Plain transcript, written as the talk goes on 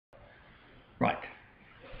Right.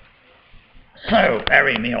 So,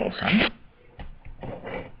 Barry, me old son.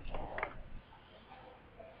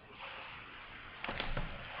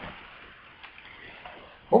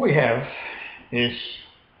 What we have is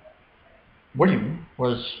William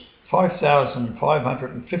was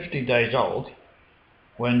 5,550 days old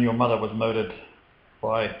when your mother was murdered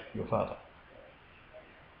by your father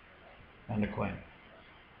and the Queen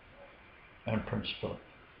and Prince Philip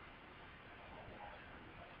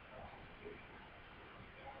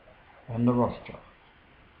and the Rothschild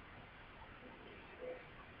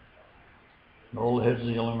and all the heads of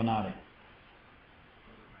the Illuminati.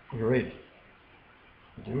 We read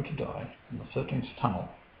that they were to die in the 13th tunnel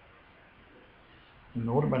in an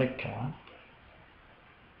automatic car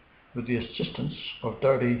with the assistance of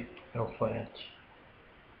Dodi al-Fayed,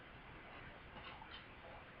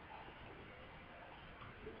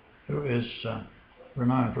 who is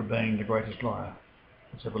renowned for being the greatest liar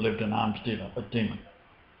that's ever lived, an arms dealer, a demon,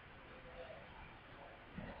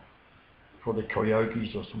 for the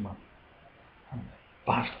Koyogis or someone, a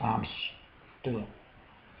vast arms dealer.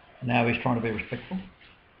 Now he's trying to be respectful.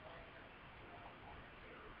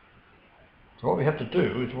 So what we have to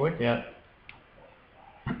do is work out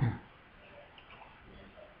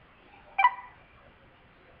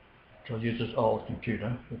I'll use this old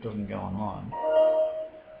computer that doesn't go online.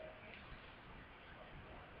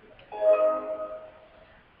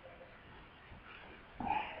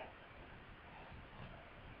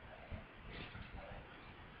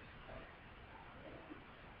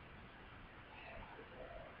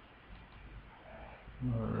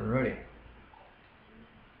 Alrighty.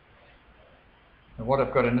 And what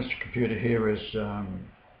I've got in this computer here is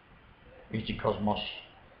Easy Cosmos,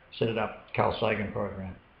 set it up, Carl Sagan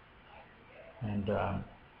program. And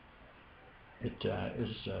it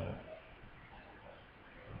is a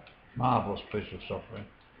marvellous piece of software,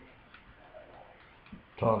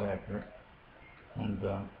 entirely accurate, and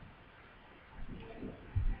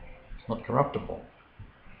it's not corruptible.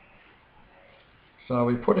 So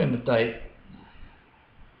we put in the date.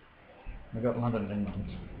 We've got London,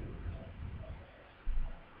 England,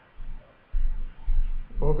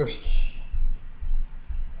 August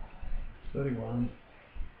 31.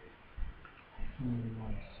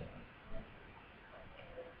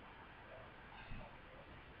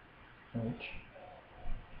 H,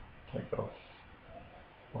 take off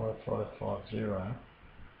 5550,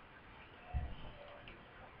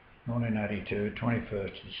 1982, 21st to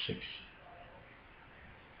the 6th.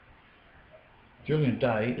 Julian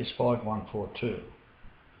Day is 5142.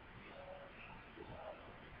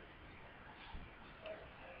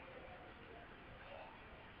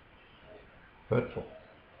 Hurtful,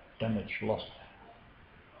 damage, loss,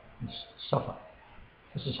 and suffer.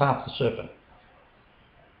 This is half the serpent.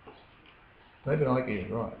 David Icke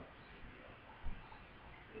is right.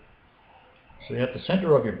 See, at the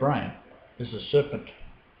centre of your brain is a serpent.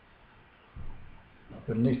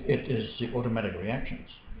 Beneath it is the automatic reactions.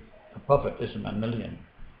 Above it is a mammalian.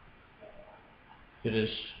 It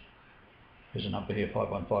is, here's a number here,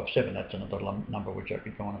 5157, that's another number which I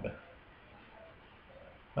could go on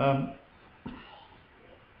about.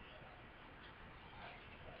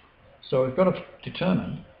 So we've got to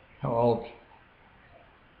determine how old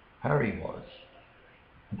Harry was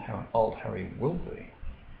and how old Harry will be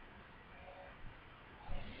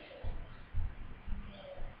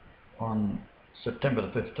on September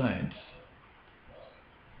the 15th,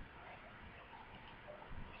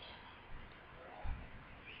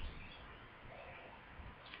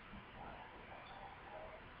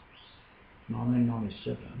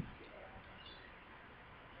 (1997)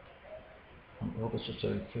 on August the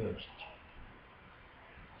 31st.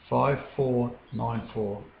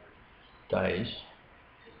 5494 days,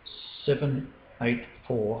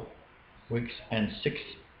 784 weeks, and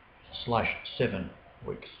 6/7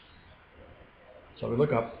 weeks. So we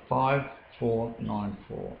look up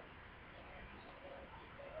 5494.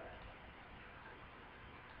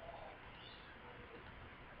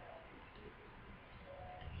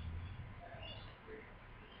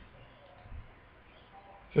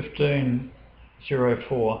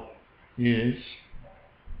 (1504) years.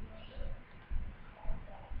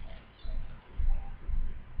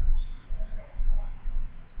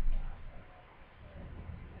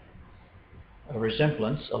 A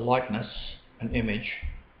resemblance, a likeness, an image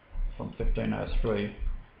from 1503.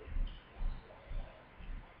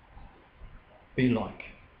 Be like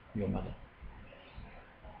your mother.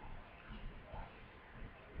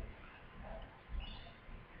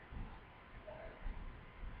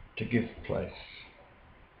 To give place.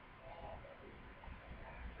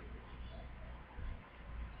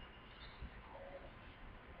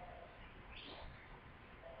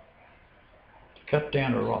 cut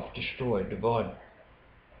down or off, destroy, divide.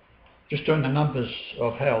 Just doing the numbers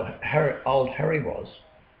of how old Harry was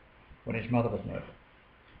when his mother was murdered.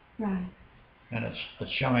 Right. And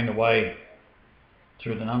it's showing the way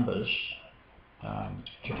through the numbers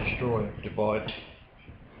to destroy, divide,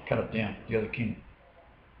 cut it down. You're the king.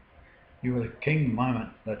 You were the king the moment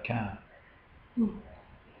that car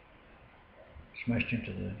smashed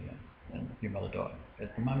into and your mother died.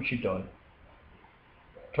 At the moment she died,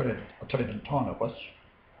 I'll tell you the time it was.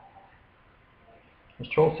 It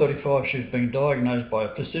was 12:35. She was being diagnosed by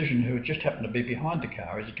a physician who just happened to be behind the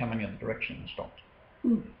car as he coming in the direction and stopped.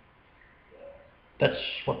 That's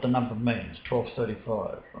what the number means,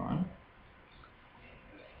 12:35, right?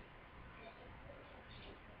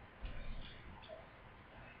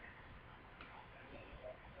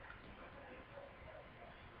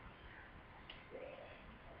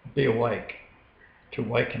 Be awake, to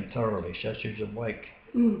waken thoroughly, so she's awake.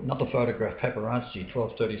 Another photograph, paparazzi,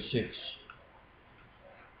 12:36.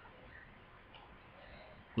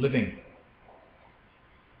 Living.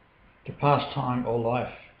 To pass time or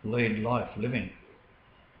life, lead life, living.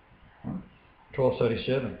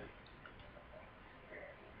 12:37.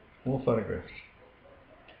 More photographs.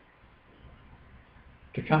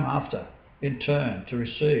 To come after, in turn, to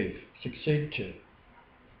receive, succeed to.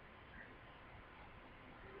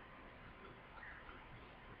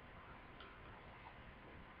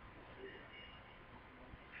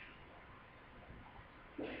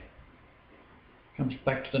 Comes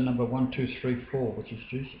back to the number 1, 2, 3, 4, which is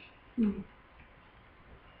Jesus in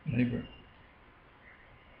Hebrew.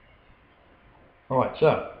 Alright,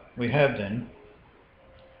 so we have then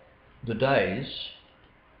the days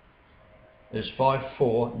is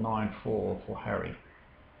 5494 for Harry.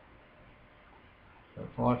 So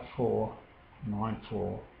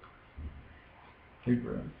 5494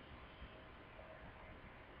 Hebrew.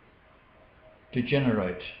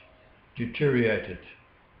 Degenerate, deteriorated,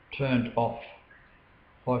 turned off.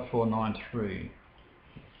 5493.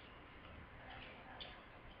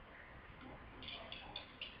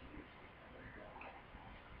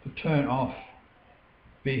 To turn off,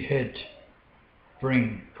 behead,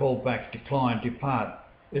 bring, call back, decline, depart,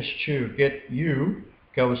 eschew, get you,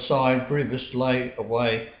 go aside, grievous, lay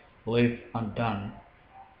away, leave undone,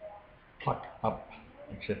 pluck up,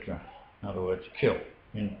 etc. In other words, kill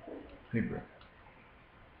in Hebrew.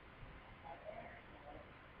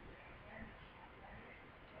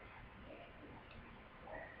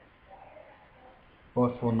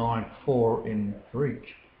 Five, 4, 9, 4 in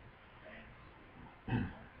Greek.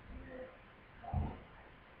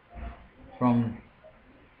 From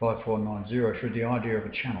 5490 through the idea of a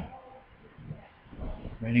channel,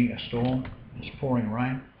 meaning a storm, it's pouring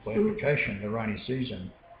rain, by implication the rainy season,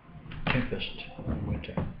 tempest,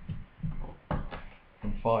 winter.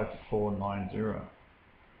 From 5490.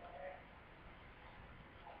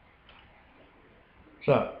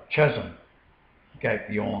 So, chasm, gape,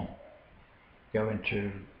 yawn, go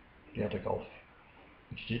into the other gulf,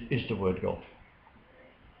 which is the word gulf.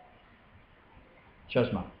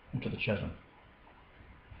 Chasma, into the chasm.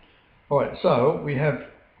 Alright, so we have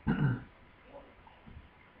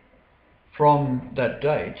from that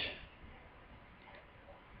date,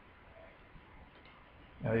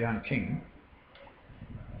 our young king,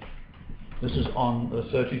 this is on the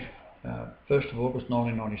 31st of August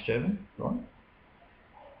 1997, right?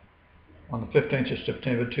 On the 15th of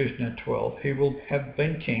September 2012, he will have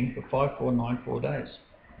been king for 5494 days,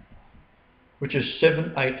 which is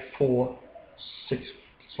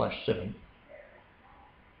 7846/7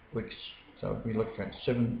 weeks. So we look at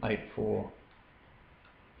 784.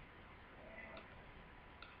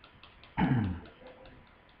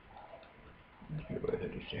 Where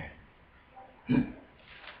did he say?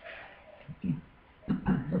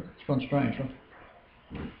 Look, it's gone strange, right?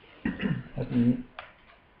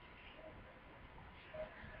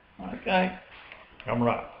 Okay, come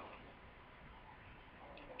right.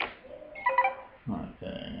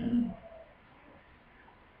 Okay.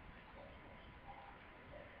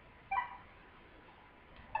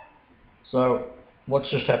 So, what's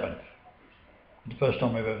just happened? The first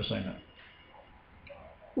time we've ever seen it.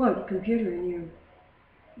 Well, the computer in your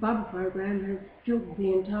Bible program has filled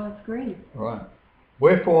the entire screen. Right.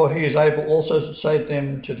 Wherefore he is able also to save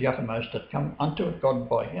them to the uttermost that come unto God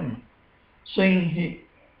by him, seeing he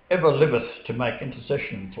ever liveth to make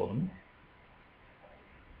intercession for them.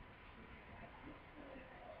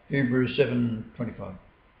 Hebrews 7:25.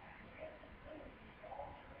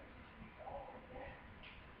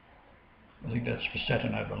 I think that's for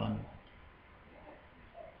Saturn over London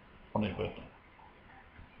on his birthday.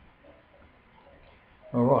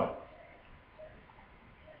 All right.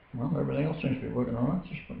 Well, everything else seems to be working alright.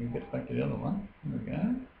 Just let me get back to the other one. There we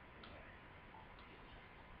go.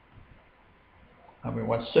 And we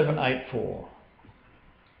want 784.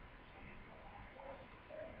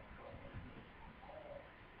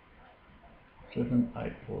 This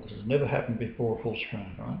has never happened before full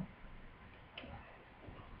screen, right?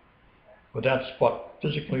 Without spot,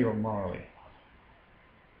 physically or morally.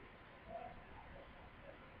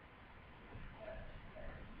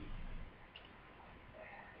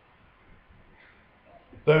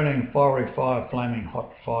 Burning, fiery fire, flaming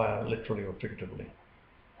hot fire, literally or figuratively.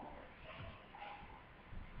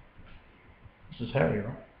 This is Harry,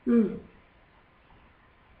 right? Mm.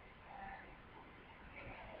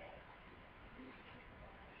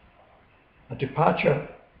 A departure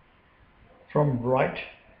from right,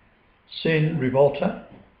 sin, revolter,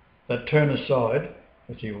 that turn aside,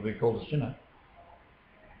 as he will be called a sinner.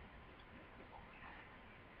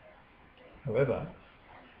 However,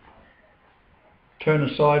 turn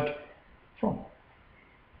aside from,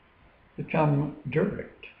 become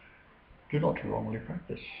derelict, do not wrongly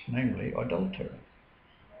practice, namely idolatry.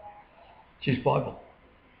 It's his Bible,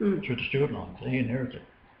 through the Stuart lines, he inherited it.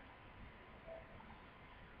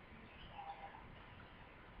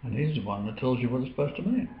 And he's the one that tells you what it's supposed to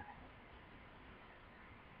mean.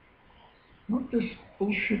 Not this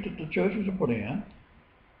bullshit that the churches are putting out.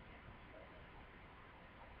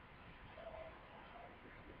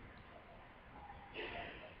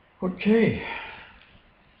 Okay.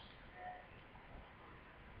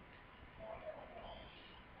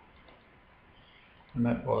 And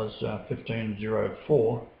that was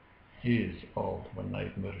 1504 years old when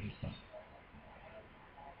they murdered his son.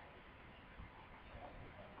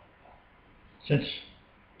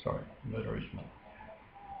 Murder his mother.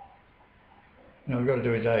 Now we've got to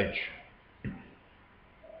do his age.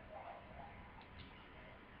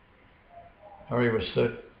 Harry was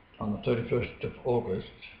on the 31st of August.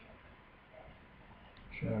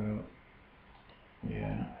 So,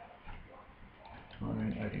 yeah,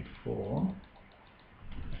 1984.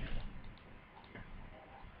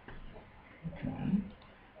 Okay.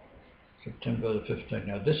 September the 15th.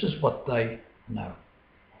 Now this is what they know.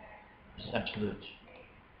 It's absolute.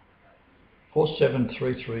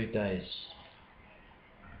 4733 days.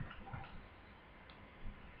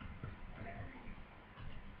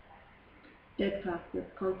 Steadfastness,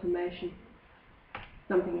 confirmation,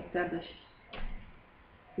 something established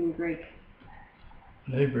in Greek.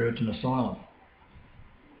 In Hebrew it's an asylum.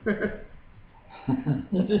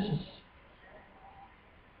 This is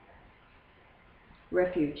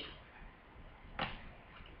refuge.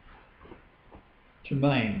 To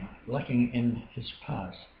maim, lacking in his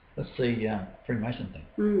past. That's the Freemason thing.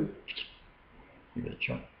 Give it a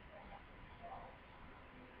shot.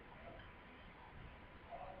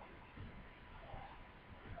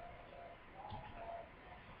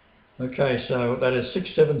 Okay, so that is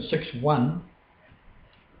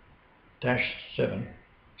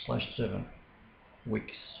 6761-7/7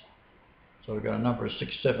 weeks. So we've got a number of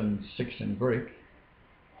 676 in Greek.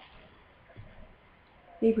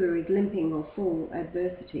 Hebrew is limping or full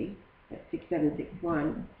adversity at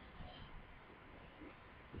 6761.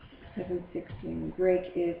 716.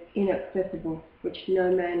 Greek is inaccessible, which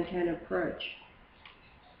no man can approach.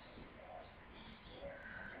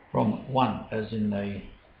 From one, as in the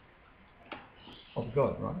of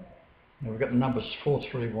God, right? Now we've got the numbers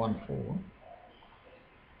 4314.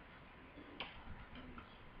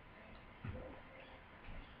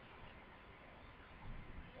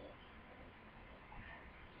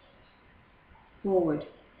 Forward.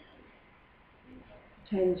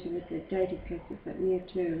 Pertaining with the dative cases, but near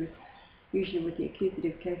to, usually with the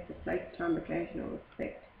accusative case of face, time, occasion, or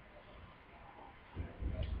respect.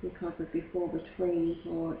 Because of before, between,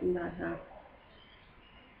 or in that house.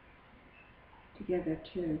 Together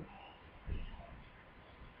too.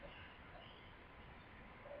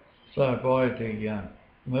 So by the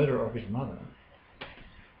murder of his mother,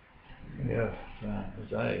 we have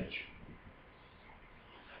his age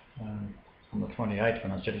on the 28th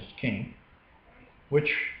when I said he's king,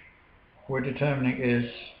 which we're determining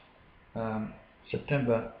is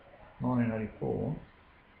September 1984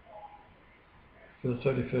 to the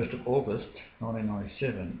 31st of August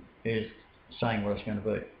 1997 is saying what it's going to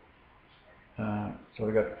be. So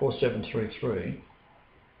we've got 4733.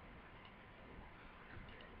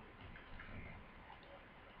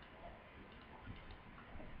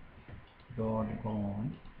 God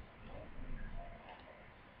born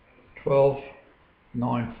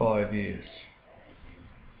 1295 years.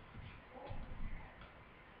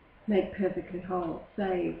 Made perfectly whole,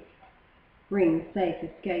 save, bring, safe,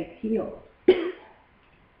 escape, heal.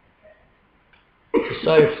 It's a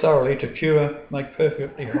save thoroughly, to cure, make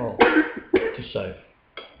perfectly whole. To save.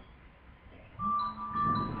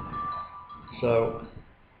 So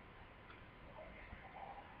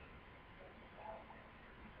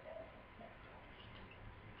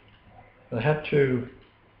they had to,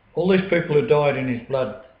 all these people who died in his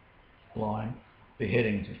bloodline,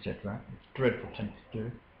 beheadings, etc., dreadful things to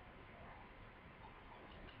do.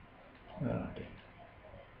 Oh dear.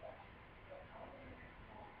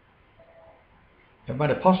 Have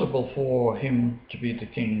made it possible for him to be the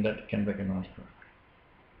king that can recognise Christ.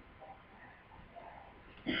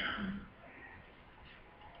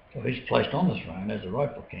 So he's placed on the throne as the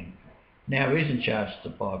rightful king. Now he's in charge of the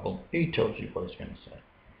Bible. He tells you what it's going to say.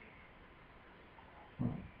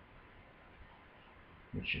 Right.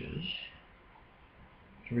 Which is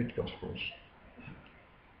to read the Gospels.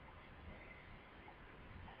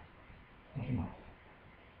 Nothing else.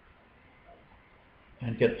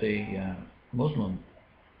 And get the Muslim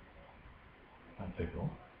people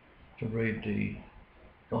to read the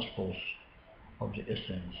Gospels of the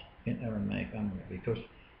Essenes in Aramaic only, because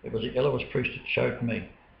it was the Elohist priest that showed me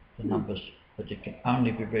the numbers that it can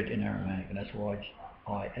only be read in Aramaic, and that's why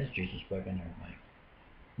I, as Jesus, spoke in Aramaic.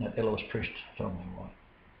 And that Elohist priest told me why.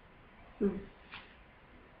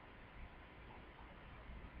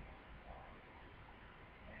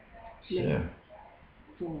 So,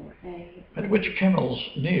 at which camels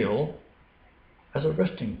kneel as a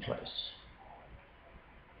resting place.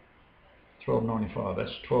 1295,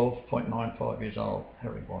 that's 12.95 years old,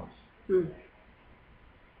 Harry was.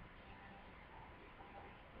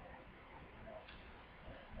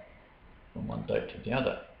 From one date to the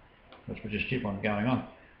other, which we just keep on going on.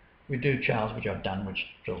 We do Charles, which I've done, which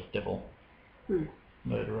spells devil,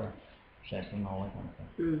 murderer, assassin, all that kind of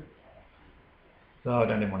thing. So I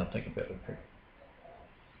don't even want to think about it.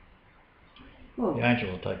 Well, the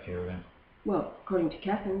angel will take care of him. Well, according to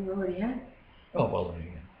Catherine, we already have. Oh, well, there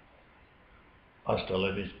you go. I still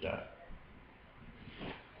live his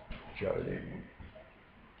Jody.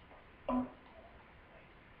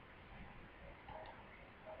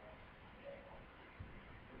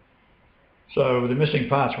 So the missing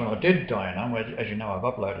parts when I did Diana, as you know, I've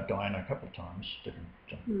uploaded Diana a couple of times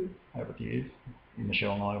over the years.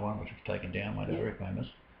 Michelle and I one, which was taken down, made it very famous.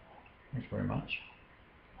 Thanks very much.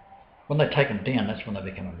 When they take them down, that's when they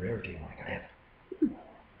become a rarity. Like I have.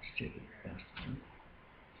 Stupid bastards.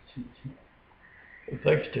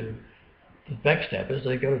 Thanks to the backstabbers,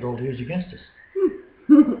 they got it all to use against us.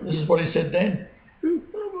 This is what he said then.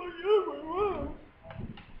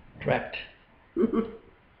 Trapped.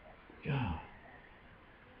 God.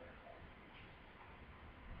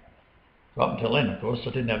 So up until then, of course, I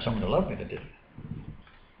didn't have someone to love me that did it.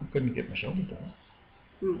 I couldn't get myself to do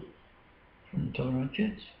it. Couldn't tell her own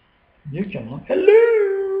kids. You come along,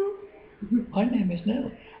 hello! My name is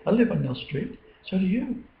Nell. I live on Nell Street. So do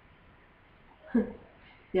you.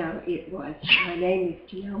 No, it was. My name is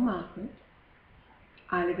Janelle Margaret.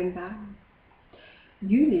 I live in Barron.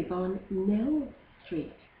 You live on Nell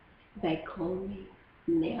Street. They call me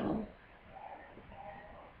Nell.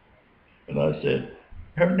 And I said,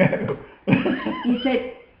 oh no. You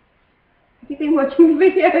said, have you been watching the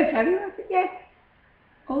videos, have you? I said, yes.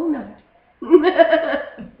 All night.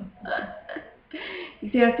 You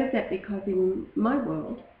see, I said that because in my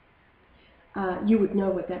world, you would know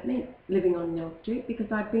what that meant, living on Nell Street,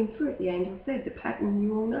 because I'd been through it. The angel said, the pattern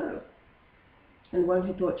you all know. And one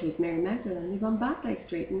who thought she was Mary Magdalene lived on Barclay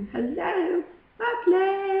Street, and hello,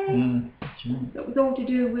 Barclay! That was all to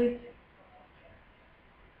do with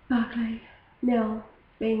Barclay, Nell,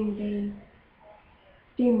 being the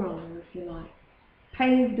steamroller, if you like,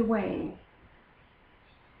 paved the way,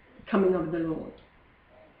 coming of the Lord,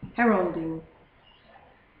 heralding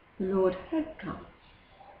the Lord has come.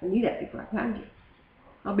 I knew that before I found you.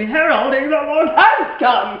 I'll be heralding the Lord has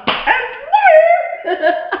come.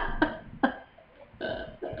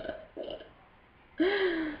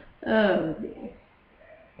 Oh dear.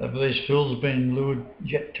 Have these fools been lured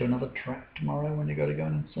yet to another trap tomorrow when you got to go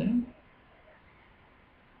in and see them?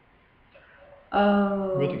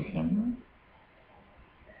 Oh. With the camera?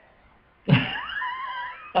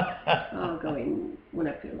 I'll go in when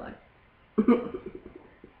I feel like.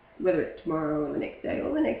 Whether it's tomorrow or the next day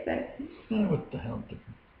or the next day. Oh, what the hell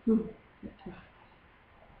different? That's right.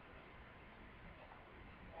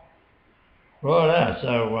 Right,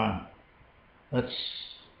 so that's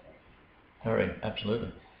Harry,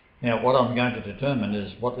 absolutely. Now, what I'm going to determine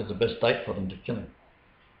is what is the best date for them to kill him.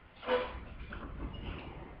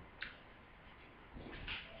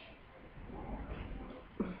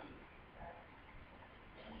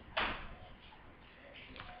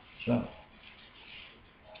 So,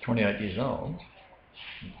 28 years old.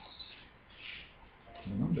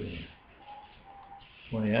 the number here?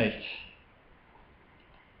 28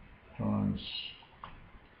 times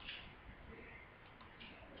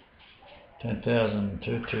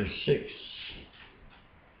 10,226.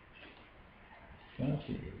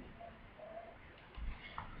 30.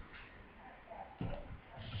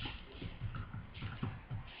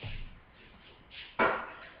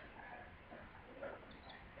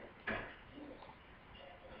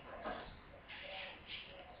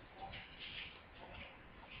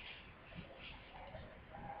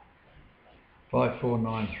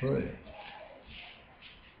 $5,493.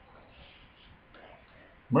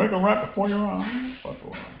 Make a right before your eyes.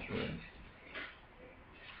 5,493.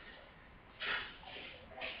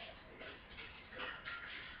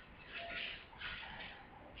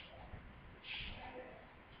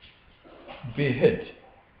 Be ahead.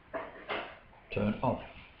 Turn off.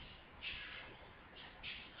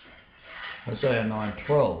 Isaiah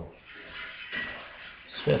 9:12.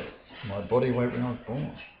 Seth, my body wait when I was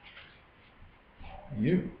born.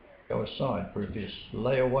 You, go aside, Brutus,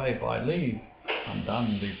 lay away by leave,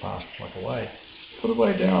 undone, be passed like away. Put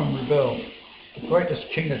away down, rebel, the greatest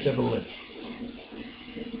king that's ever lived.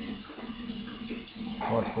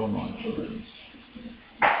 5493.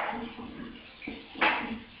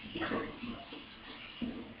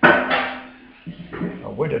 A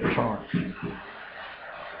winter torrent.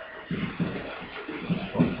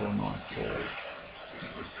 5494.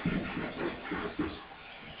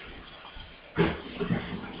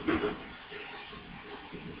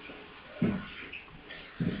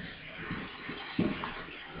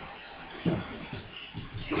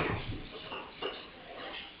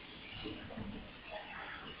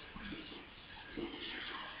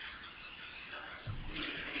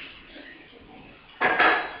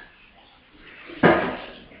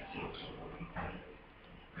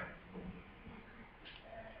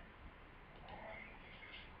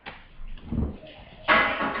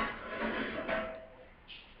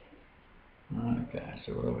 Okay,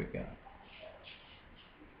 so what do we got?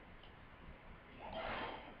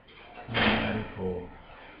 184.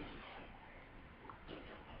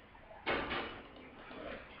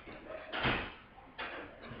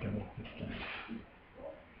 September 15th.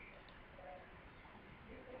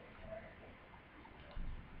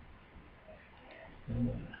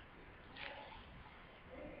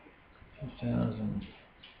 2012.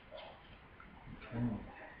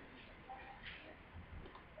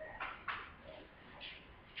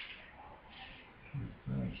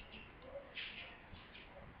 First.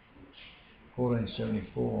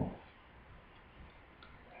 1474.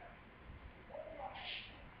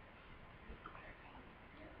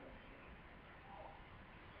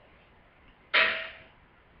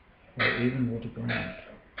 Or even water ground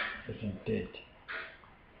isn't dead.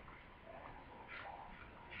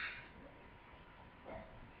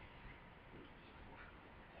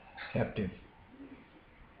 Captive.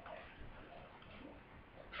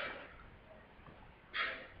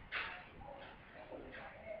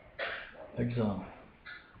 Exile.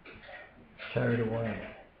 Carried away.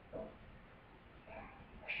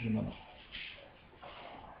 Another.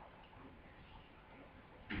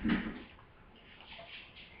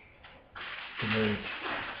 Removed.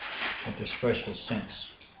 A disgraceful sense.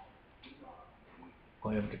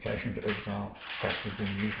 By abdication to exile, captive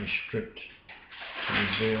being usually stripped to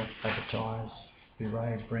reveal, advertise, be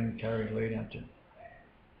raised, bring, carry, lead out to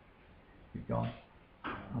be gone,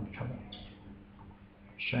 uncovered,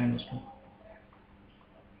 shamelessly.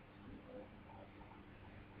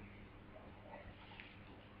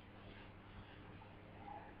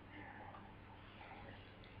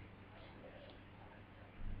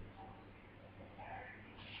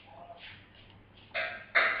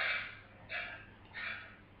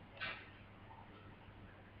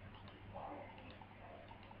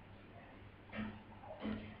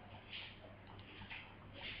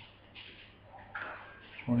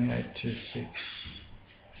 $28,206.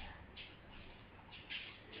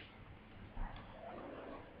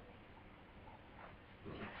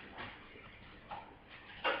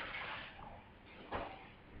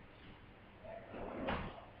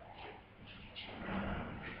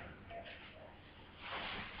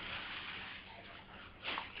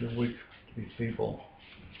 Too weak to be feeble.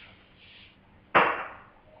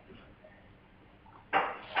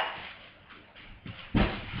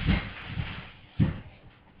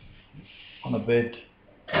 On a bed.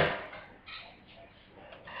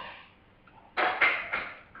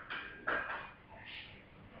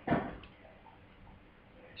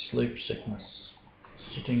 Sleep sickness.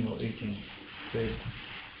 Sitting or eating. Bed.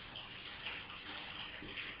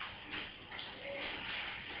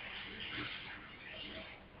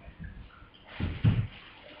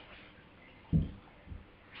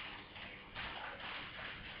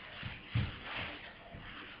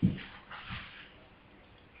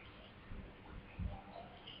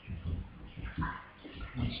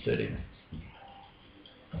 and steady.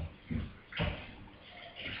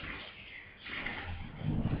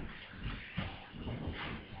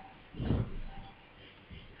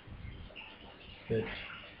 Good.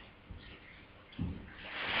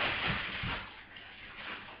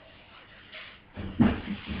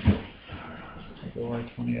 Take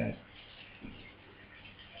away 28.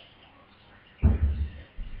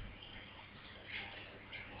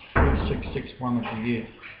 Six, 6, 1 of the year.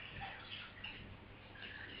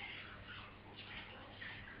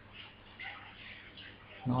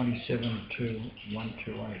 $97 to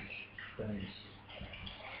 128 days.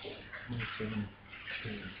 97 to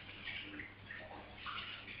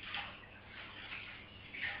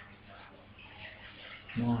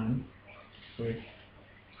 9, 3.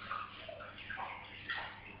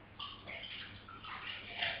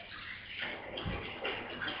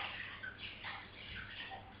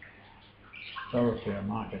 Thoroughfare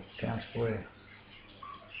market, town square.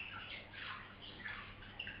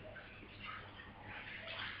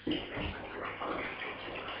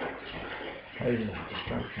 Hazel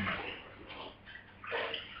destruction.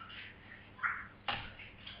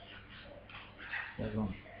 Goes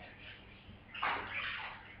on.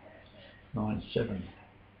 9-7.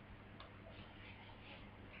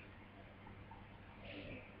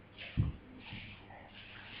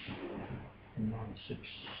 And 9-6.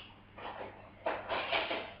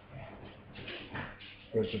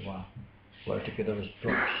 Reservoir. Flow together as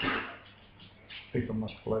drops. People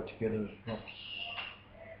must flow together as drops.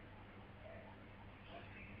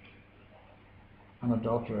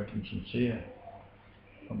 Unadulterated and sincere.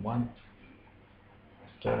 From 1,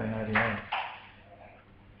 1388.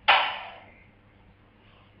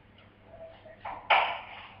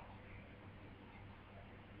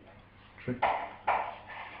 Trick.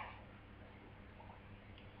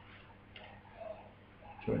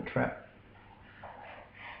 To entrap.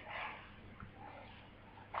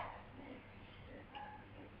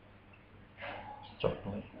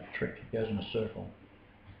 Subtly, a trick, it goes in a circle.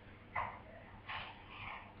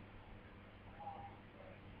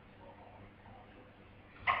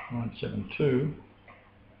 Nine, 7, 2.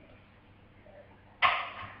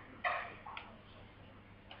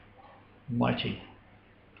 Mighty.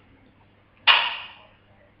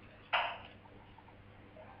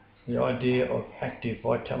 The idea of active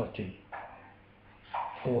vitality,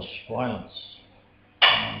 force, violence.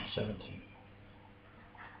 970.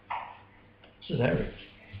 This is Harry.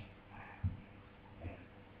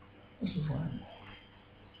 This is Wayne.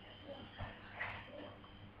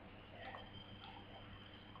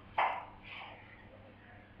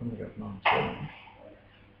 When we got 9-7.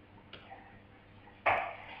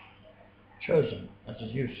 Chosen as a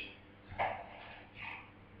youth.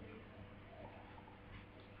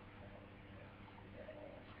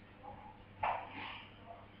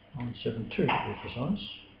 On 7-2 to be precise.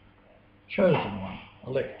 Chosen one,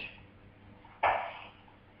 elect.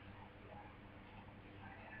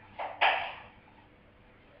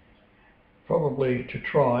 Probably to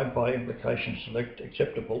try, by implication select,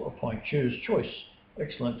 acceptable, appoint, choose, choice.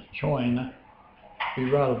 Excellent, join, we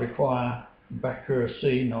rather require, backer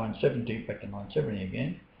C, 970, back to 970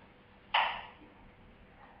 again.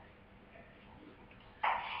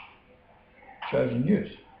 Chosen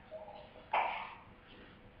youth.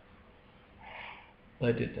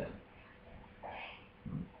 They did that.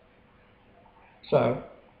 So,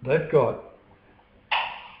 they've got,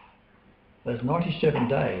 those 97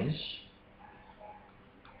 days,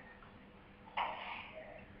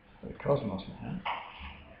 the cosmos now,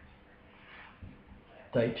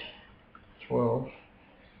 date 12,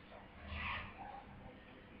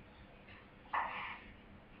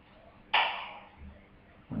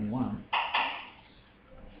 21,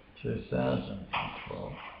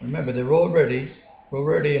 2012. Remember, they're already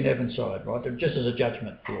in Evanside, right? They're just as a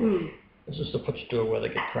judgment for this is to put you to where they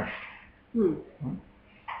get crushed. Right?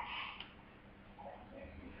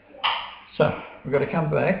 So we've got to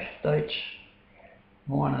come back, date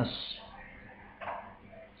minus,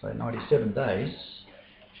 say, 97 days.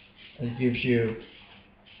 It gives you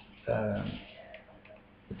the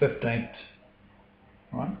 15th,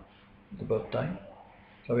 right? The birthday.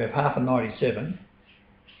 So we have half of 97,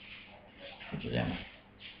 which is how much?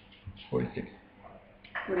 46.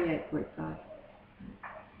 48.5.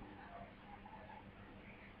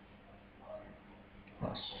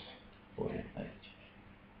 Plus 48.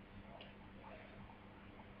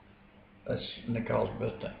 That's Nicole's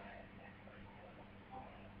birthday.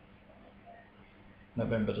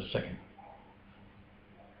 November the 2nd.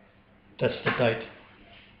 That's the date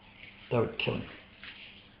they would kill him.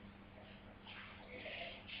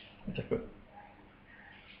 Is that good?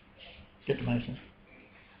 Get the Mason.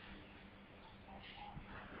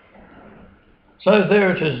 So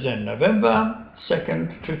there it is then, November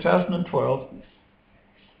 2nd, 2012.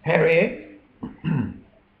 Harry,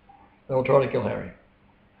 they'll try to kill Harry.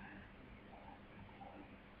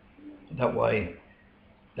 That way,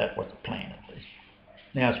 that was the plan at least.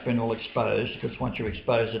 Now it's been all exposed, because once you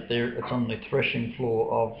expose it there, it's on the threshing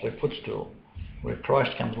floor of the footstool, where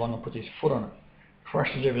Christ comes along and puts his foot on it,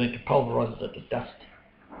 crushes everything, pulverizes it to dust.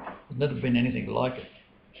 There's never been anything like it.